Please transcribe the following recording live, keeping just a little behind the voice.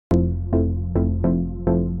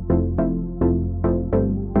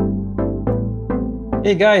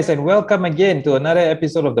Hey guys, and welcome again to another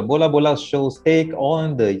episode of the Bola Bola Show's take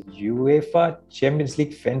on the UEFA Champions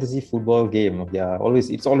League fantasy football game. Yeah,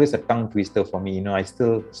 it's always a tongue twister for me. I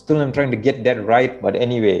still am trying to get that right. But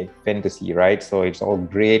anyway, fantasy, right? So it's all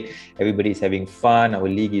great. Everybody's having fun. Our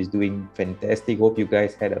league is doing fantastic. Hope you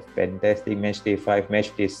guys had a fantastic match day 5,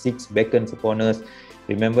 match day 6 beckons upon us.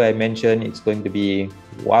 Remember, I mentioned it's going to be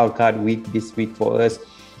wildcard week this week for us.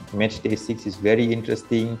 Match day 6 is very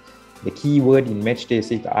interesting. The key word in match day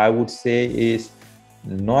 6, I would say, is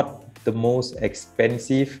not the most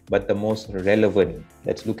expensive, but the most relevant.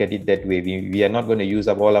 Let's look at it that way. We are not going to use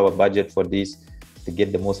up all our budget for this to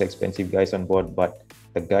get the most expensive guys on board, but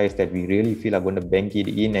the guys that we really feel are going to bank it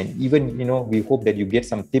in. And even, we hope that you get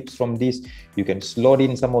some tips from this. You can slot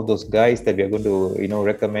in some of those guys that we are going to,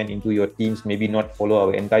 recommend into your teams. Maybe not follow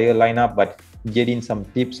our entire lineup, but get in some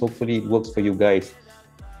tips. Hopefully it works for you guys.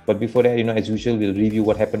 But before that, as usual, we'll review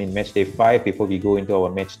what happened in match day 5 before we go into our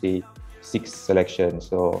match day 6 selection.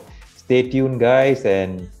 So stay tuned, guys,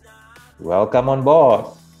 and welcome on board.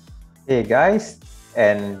 Hey, guys,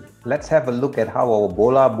 and let's have a look at how our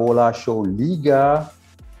Bola Bola Show Liga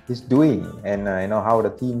is doing, and how the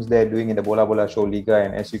teams there doing in the Bola Bola Show Liga.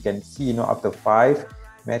 And as you can see, after 5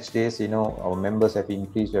 match days, our members have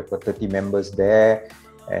increased. We have got 30 members there,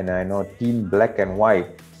 and I know Team Black and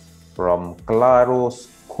White from Claros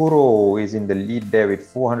Kuro is in the lead there with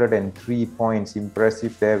 403 points.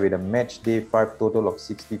 Impressive there with a match day 5 total of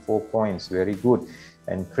 64 points. Very good.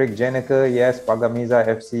 And Craig Jenneker, yes, Pagamiza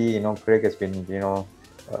FC, Craig has been,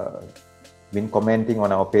 been commenting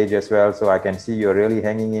on our page as well. So I can see you're really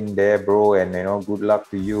hanging in there, bro. And, good luck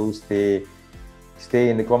to you. Stay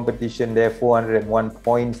in the competition there. 401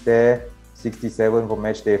 points there. 67 for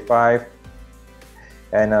match day 5.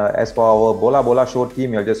 And as for our Bola Bola Show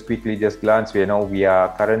team, you'll just quickly glance. We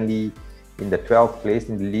are currently in the 12th place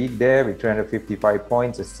in the league there with 355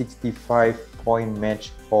 points, a 65-point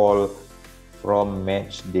match haul from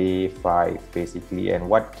match day 5, basically. And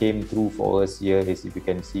what came through for us here is, if you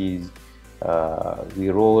can see, we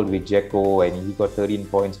rolled with Jeko and he got 13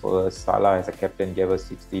 points for us. Salah as a captain gave us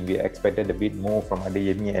 16. We expected a bit more from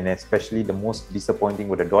Adeyemi, and especially the most disappointing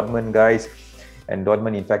with the Dortmund guys. And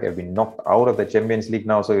Dortmund, in fact, have been knocked out of the Champions League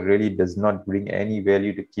now, so it really does not bring any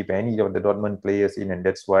value to keep any of the Dortmund players in, and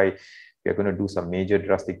that's why we are going to do some major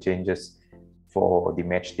drastic changes for the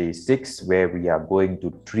match day 6, where we are going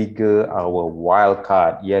to trigger our wild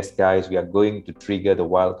card. Yes, guys, we are going to trigger the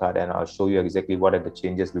wild card, and I'll show you exactly what are the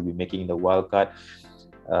changes we'll be making in the wild card.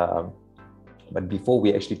 But before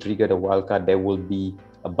we actually trigger the wild card, there will be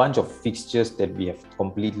a bunch of fixtures that we have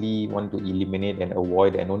completely want to eliminate and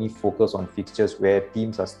avoid, and only focus on fixtures where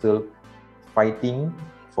teams are still fighting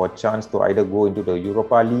for a chance to either go into the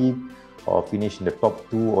Europa League or finish in the top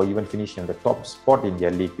 2, or even finish in the top spot in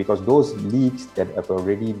their league. Because those leagues that have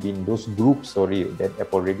already been, those groups, that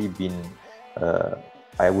have already been,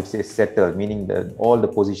 I would say, settled, meaning that all the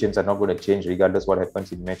positions are not going to change regardless what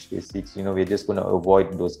happens in match day 6. We're just going to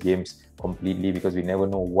avoid those games completely, because we never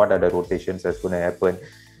know what are the rotations that's going to happen.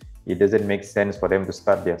 It doesn't make sense for them to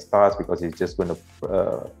start their stars, because it's just going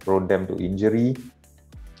to prone them to injury.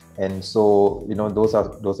 And so, those are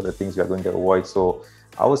the things we are going to avoid. So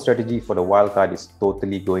our strategy for the wildcard is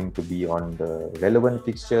totally going to be on the relevant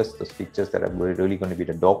fixtures, those fixtures that are really going to be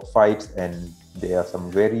the dog fights, and there are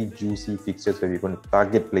some very juicy fixtures where we're going to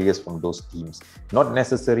target players from those teams. Not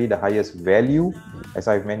necessarily the highest value. As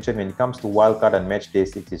I've mentioned, when it comes to wildcard and match day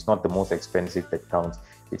 6, it's not the most expensive that counts.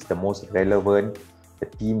 It's the most relevant, the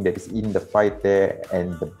team that is in the fight there,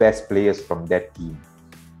 and the best players from that team.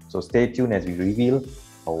 So stay tuned as we reveal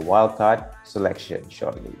our wildcard selection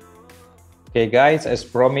shortly. Okay, guys, as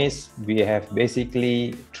promised, we have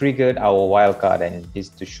basically triggered our wildcard, and this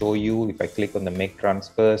to show you. If I click on the make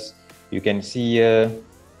transfers, you can see our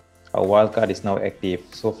wildcard is now active.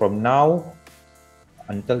 So from now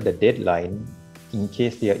until the deadline, in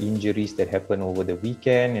case there are injuries that happen over the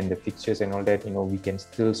weekend and the fixtures and all that, we can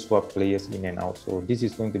still swap players in and out. So this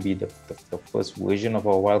is going to be the first version of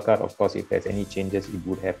our wildcard. Of course, if there's any changes, it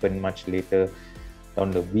would happen much later down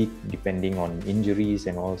the week, depending on injuries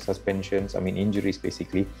and all, suspensions, injuries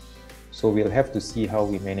basically. So we'll have to see how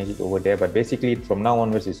we manage it over there. But basically from now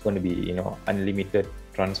onwards, it's going to be, unlimited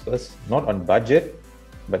transfers, not on budget,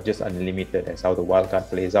 but just unlimited, as how the wildcard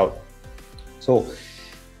plays out. So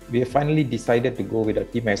we have finally decided to go with a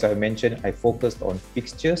team. As I mentioned, I focused on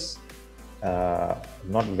fixtures,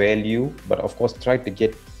 not value, but of course try to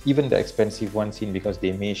get even the expensive ones in, because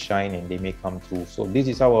they may shine and they may come through. So this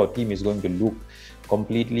is how our team is going to look.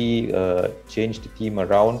 Completely change the team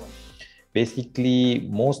around. Basically,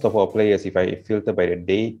 most of our players, if I filter by the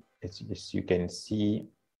date, as you can see,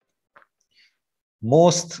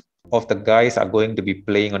 most of the guys are going to be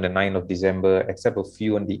playing on the 9th of December, except a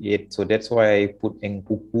few on the 8th. So that's why I put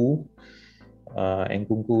Nkunku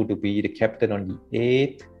to be the captain on the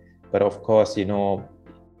 8th. But of course,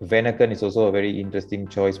 Vanaken is also a very interesting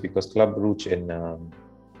choice because Club Brugge and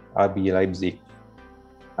RB Leipzig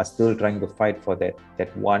are still trying to fight for that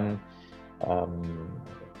one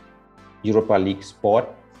Europa League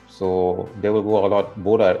spot. So they will go a lot.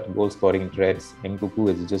 Both are goal scoring threats. Nkunku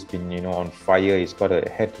has just been on fire. He's got a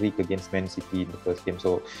hat-trick against Man City in the first game.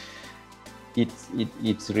 So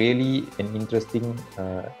it's really an interesting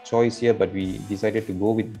choice here, but we decided to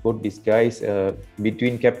go with both these guys.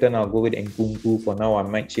 Between captain, I'll go with Nkunku. For now, I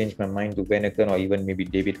might change my mind to Vanaken or even maybe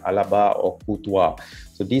David Alaba or Courtois.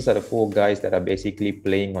 So these are the 4 guys that are basically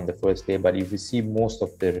playing on the first day. But if you see, most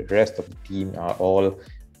of the rest of the team are all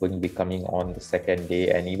going to be coming on the second day,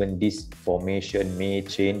 and even this formation may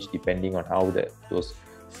change depending on how those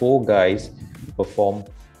 4 guys perform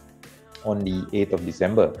on the 8th of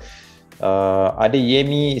December.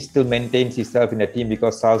 Adeyemi still maintains himself in the team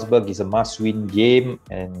because Salzburg is a must-win game,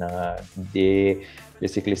 and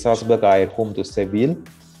Salzburg are at home to Seville.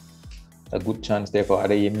 A good chance there for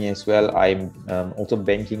Adeyemi as well. I'm also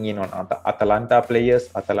banking in on Atalanta players.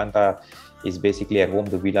 Atalanta is basically at home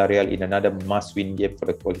to Villarreal in another must-win game for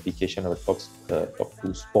the qualification of the top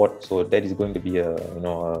 2 spot. So that is going to be a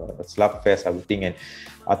slugfest, I would think. And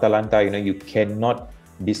Atalanta, you cannot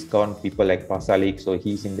discount people like Pasalic. So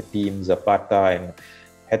he's in the team. Zapata and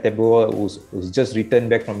Hetebo, who's just returned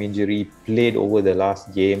back from injury, played over the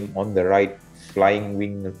last game on the right flying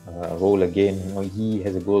wing role again. He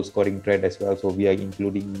has a goal scoring threat as well. So we are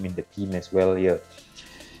including him in the team as well here.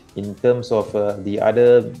 In terms of the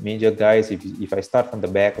other major guys, if I start from the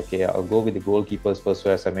back, okay, I'll go with the goalkeepers first.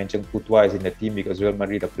 So as I mentioned, Courtois is in the team because Real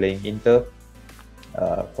Madrid are playing Inter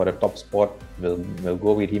for the top spot. We'll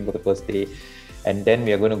go with him for the first day. And then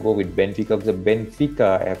we are going to go with Benfica, because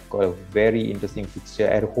Benfica have got a very interesting fixture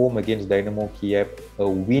at home against Dynamo Kiev. A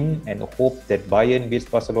win and a hope that Bayern beats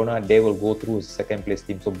Barcelona, they will go through as second place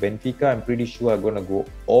team. So Benfica, I'm pretty sure, are going to go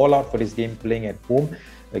all out for this game, playing at home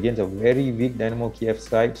against a very weak Dynamo Kiev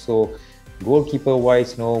side. So goalkeeper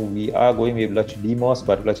wise, we are going with Vlachodimos,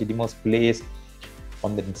 but Vlachodimos plays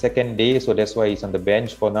on the second day, so that's why he's on the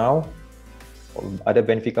bench for now. Other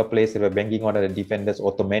Benfica players that were banking on the defenders,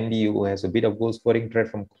 Otamendi, who has a bit of goal scoring threat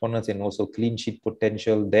from corners and also clean sheet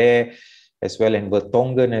potential there as well, and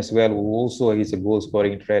Vertonghen as well, who also is a goal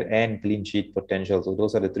scoring threat and clean sheet potential. So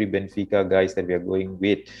those are the 3 Benfica guys that we are going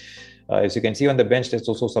with. As you can see on the bench, there's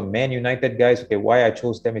also some Man United guys. Okay, why I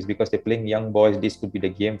chose them is because they're playing young boys. This could be the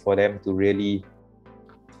game for them to really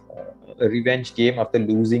a revenge game after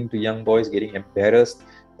losing to young boys, getting embarrassed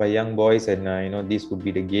by young boys, and this would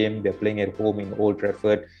be the game. They're playing at home in Old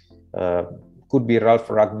Trafford. Could be Ralf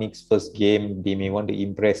Rangnick's first game. They may want to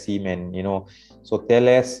impress him, and so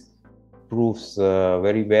Telles proves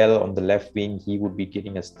very well on the left wing. He would be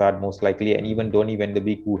getting a start most likely, and even Donny van de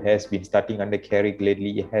Beek, who has been starting under Carrick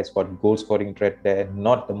lately, has got goal scoring threat there.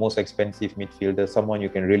 Not the most expensive midfielder, someone you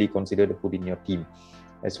can really consider to put in your team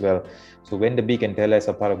as well. So Van de Beek and Telles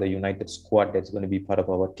are part of the United squad that's going to be part of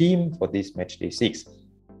our team for this match day 6.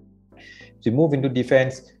 So we move into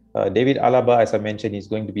defense. David Alaba, as I mentioned, is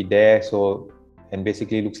going to be there. So, and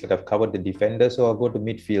basically looks like I've covered the defender. So I'll go to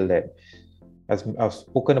midfield then. As I've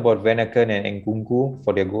spoken about Vanaken and Nkunku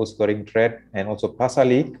for their goal scoring threat, and also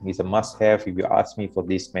Pasalic is a must-have if you ask me for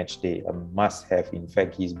this match day. A must-have. In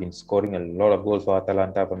fact, he's been scoring a lot of goals for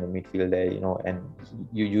Atalanta from the midfield there, and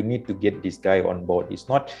you need to get this guy on board. He's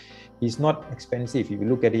not expensive. If you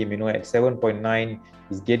look at him, at 7.9,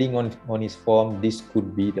 he's getting on his form. This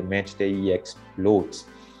could be the match that he explodes.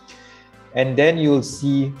 And then you'll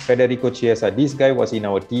see Federico Chiesa. This guy was in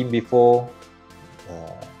our team before.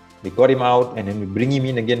 We got him out, and then we bring him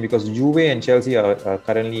in again because Juve and Chelsea are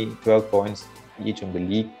currently 12 points each on the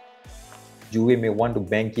league. Juve may want to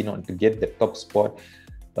bank in on to get the top spot.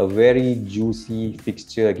 A very juicy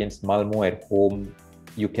fixture against Malmo at home.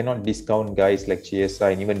 You cannot discount guys like Chiesa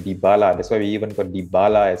and even Dybala. That's why we even got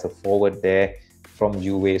Dybala as a forward there from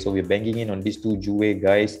Juve. So we're banking in on these 2 Juve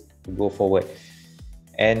guys to go forward.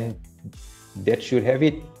 And that should have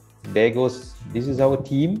it. There goes. This is our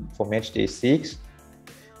team for match day 6.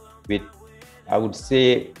 With, I would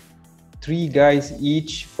say, 3 guys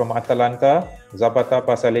each from Atalanta, Zapata,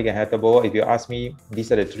 Pasalic, and Hetebo. If you ask me,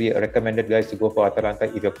 these are the 3 recommended guys to go for Atalanta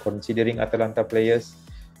if you're considering Atalanta players.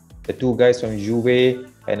 The 2 guys from Juve,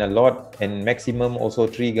 and maximum also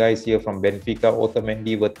 3 guys here from Benfica,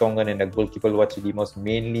 Otamendi, Vertonghen, and the goalkeeper Vlachodimos,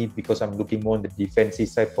 mainly because I'm looking more on the defensive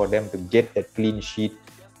side for them to get that clean sheet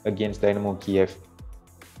against Dynamo Kiev.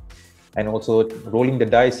 and also rolling the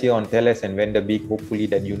dice here on Telles and Van der Beek. Hopefully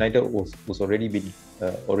that United was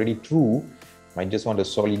already through. I just want to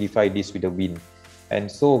solidify this with a win. And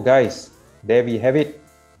so guys, there we have it.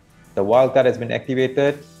 The wildcard has been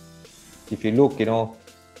activated. If you look,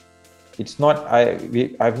 it's not,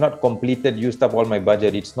 I've not used up all my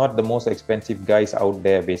budget. It's not the most expensive guys out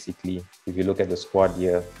there, basically, if you look at the squad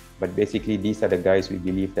here. But basically, these are the guys we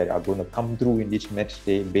believe that are going to come through in this match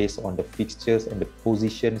day based on the fixtures and the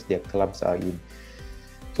positions their clubs are in.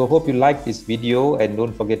 So hope you like this video, and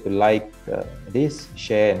don't forget to like this,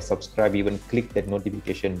 share and subscribe, even click that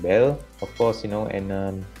notification bell, of course,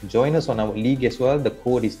 and join us on our league as well. The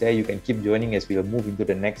code is there. You can keep joining as we will move into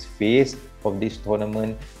the next phase of this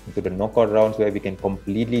tournament, into the knockout rounds, where we can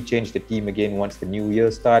completely change the team again once the new year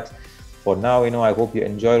starts. For now, I hope you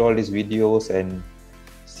enjoyed all these videos, and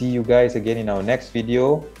see you guys again in our next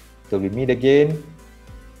video. Till we meet again,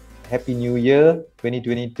 Happy New Year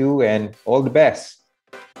 2022 and all the best.